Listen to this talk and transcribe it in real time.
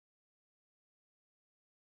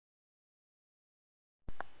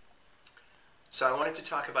So I wanted to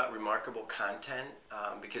talk about remarkable content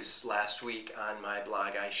because last week on my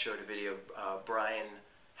blog I showed a video of Brian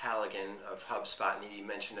Halligan of HubSpot, and he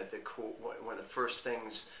mentioned that one of the first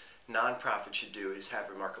things nonprofits should do is have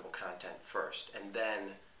remarkable content first and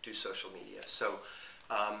then do social media. So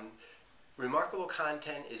remarkable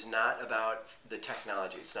content is not about the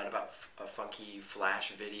technology. It's not about a funky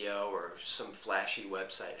flash video or some flashy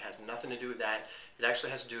website. It has nothing to do with that. It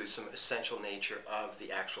actually has to do with some essential nature of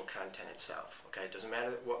the actual content itself. Okay, it doesn't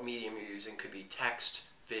matter what medium you're using. It could be text,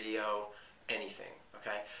 video, anything.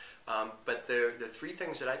 Okay, but the three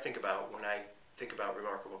things that I think about when I think about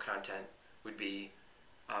remarkable content would be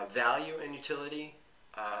value and utility,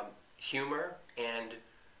 humor, and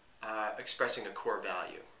expressing a core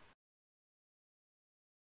value.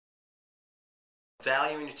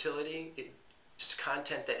 Value and utility, it's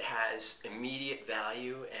content that has immediate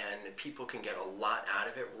value and people can get a lot out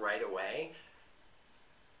of it right away.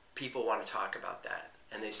 People want to talk about that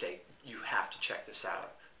and they say, you have to check this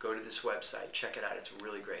out. Go to this website, check it out, it's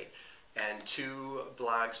really great. And two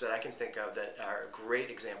blogs that I can think of that are a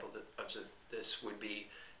great example of this would be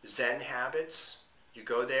Zen Habits. You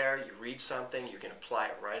go there, you read something, you can apply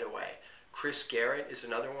it right away. Chris Garrett is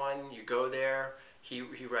another one. You go there, he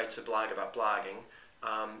writes a blog about blogging,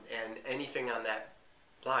 and anything on that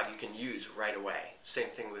blog you can use right away. Same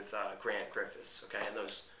thing with Grant Griffiths, okay, and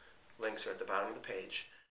those links are at the bottom of the page.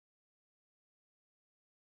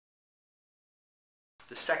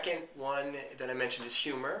 The second one that I mentioned is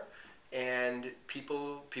humor, and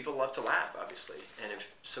people love to laugh, obviously, and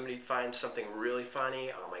if somebody finds something really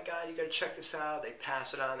funny, oh my god, you got to check this out, they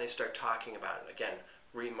pass it on, they start talking about it. Again,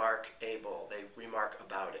 remarkable, they remark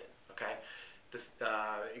about it, okay? The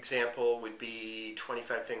example would be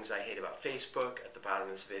 25 things I hate about Facebook at the bottom of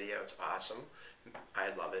this video. It's awesome. I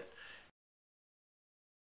love it.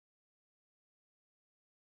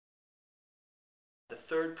 The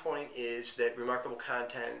third point is that remarkable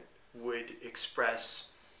content would express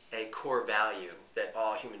a core value that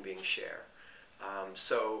all human beings share.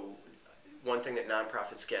 So one thing that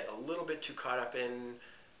nonprofits get a little bit too caught up in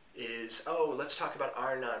is, oh, let's talk about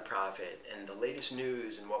our nonprofit and the latest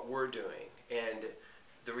news and what we're doing. And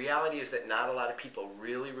the reality is that not a lot of people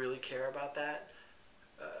really care about that,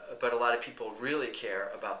 but a lot of people really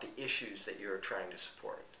care about the issues that you're trying to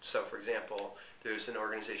support. So for example, there's an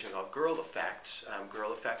organization called Girl Effect,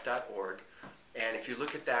 girleffect.org, and if you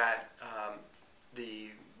look at that, the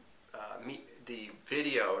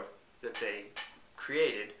video that they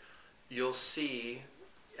created, you'll see,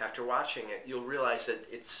 after watching it, you'll realize that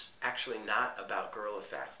it's actually not about Girl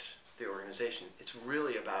Effect, the organization. It's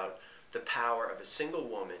really about the power of a single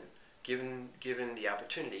woman given the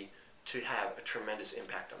opportunity to have a tremendous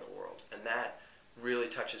impact on the world. And that really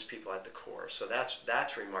touches people at the core. So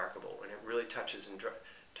that's remarkable, and it really touches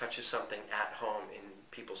something at home in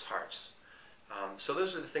people's hearts. So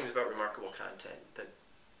those are the things about remarkable content that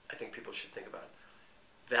I think people should think about.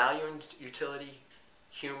 Value and utility,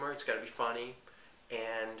 humor, it's got to be funny,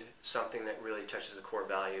 and something that really touches the core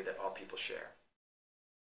value that all people share.